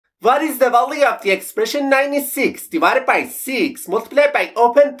What is the value of the expression 96 divided by 6 multiplied by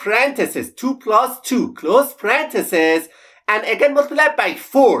open parenthesis 2 plus 2 close parenthesis and again multiplied by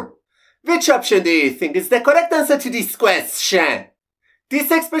 4? Which option do you think is the correct answer to this question? This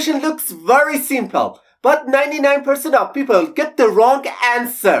expression looks very simple, but 99% of people get the wrong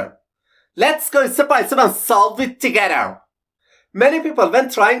answer. Let's go step by step and solve it together. Many people, when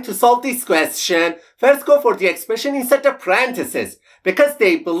trying to solve this question, first go for the expression inside the parentheses because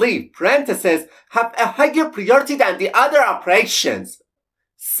they believe parentheses have a higher priority than the other operations.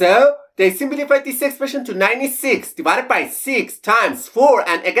 So, they simplify this expression to 96 divided by 6 times 4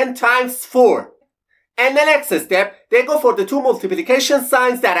 and again times 4. And the next step, they go for the two multiplication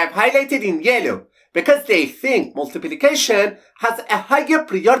signs that I've highlighted in yellow because they think multiplication has a higher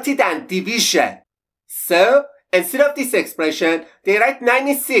priority than division. So, instead of this expression, they write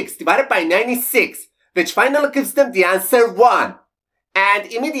 96 divided by 96, which finally gives them the answer 1.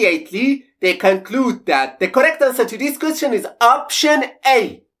 And immediately, they conclude that the correct answer to this question is option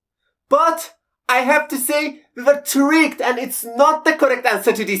A. But I have to say, we were tricked and it's not the correct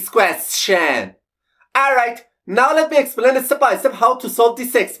answer to this question. Alright, now let me explain step by step how to solve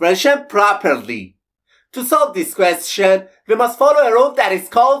this expression properly. To solve this question, we must follow a rule that is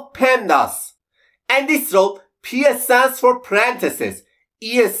called PEMDAS. And this rule, P stands for parenthesis,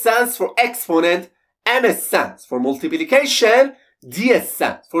 E stands for exponent, M stands for multiplication, D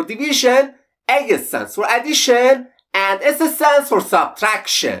stands for division, A stands for addition, and S stands for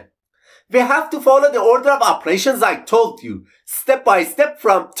subtraction. We have to follow the order of operations I told you, step by step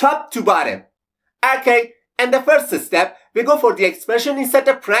from top to bottom. Okay, and the first step, we go for the expression inside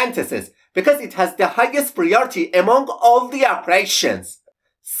the parentheses because it has the highest priority among all the operations.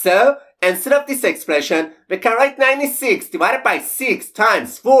 So, instead of this expression, we can write 96 divided by 6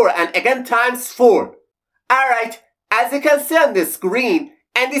 times 4 and again times 4. Alright, as you can see on the screen,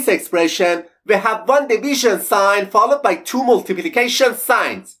 in this expression, we have one division sign followed by two multiplication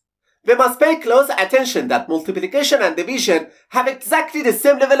signs. We must pay close attention that multiplication and division have exactly the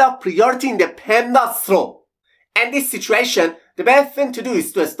same level of priority in the PEMDAS rule. In this situation, the best thing to do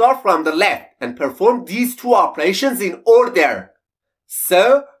is to start from the left and perform these two operations in order.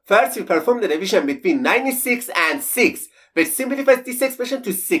 So, first we perform the division between 96 and 6, which simplifies this expression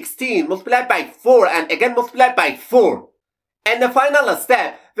to 16 multiplied by 4 and again multiplied by 4. And the final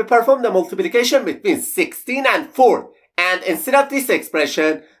step, we perform the multiplication between 16 and 4. And instead of this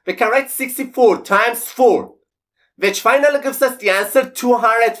expression, we can write 64 times 4, which finally gives us the answer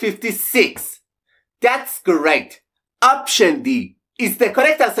 256. That's great. Option D is the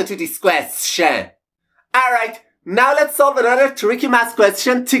correct answer to this question. Alright, now let's solve another tricky math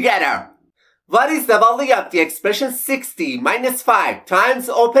question together. What is the value of the expression 60 minus 5 times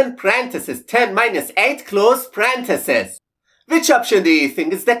open parenthesis 10 minus 8 close parenthesis? Which option do you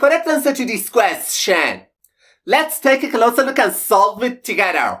think is the correct answer to this question? Let's take a closer look and solve it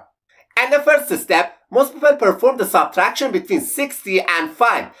together. And the first step, most people perform the subtraction between 60 and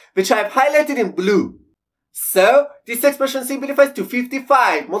 5, which I have highlighted in blue. So, this expression simplifies to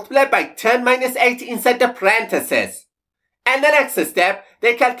 55 multiplied by 10 minus 8 inside the parentheses. And the next step,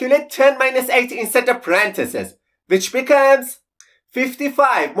 they calculate 10 minus 8 inside the parentheses, which becomes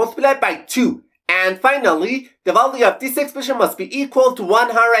 55 multiplied by 2. And finally, the value of this expression must be equal to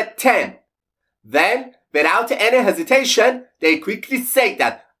 110. Then, without any hesitation, they quickly say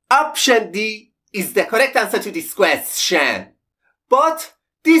that option D is the correct answer to this question. But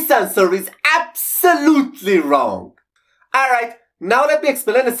this answer is absolutely wrong. Alright, now let me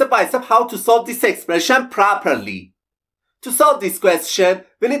explain step by step how to solve this expression properly. To solve this question,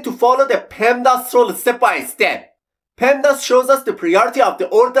 we need to follow the PEMDAS rule step by step. PEMDAS shows us the priority of the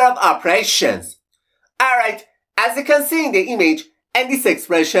order of operations. Alright, as you can see in the image, in this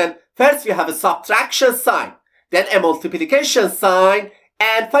expression, first we have a subtraction sign, then a multiplication sign,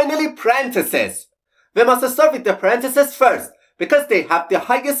 and finally parentheses. We must start with the parentheses first, because they have the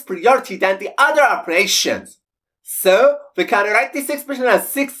highest priority than the other operations. So, we can write this expression as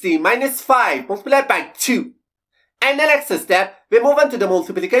 60 minus 5 multiplied by 2. And the next step, we move on to the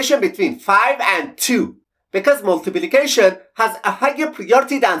multiplication between 5 and 2, because multiplication has a higher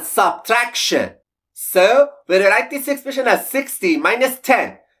priority than subtraction. So, we write this expression as 60 minus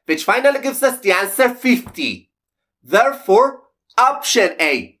 10, which finally gives us the answer 50. Therefore, option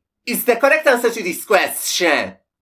A is the correct answer to this question.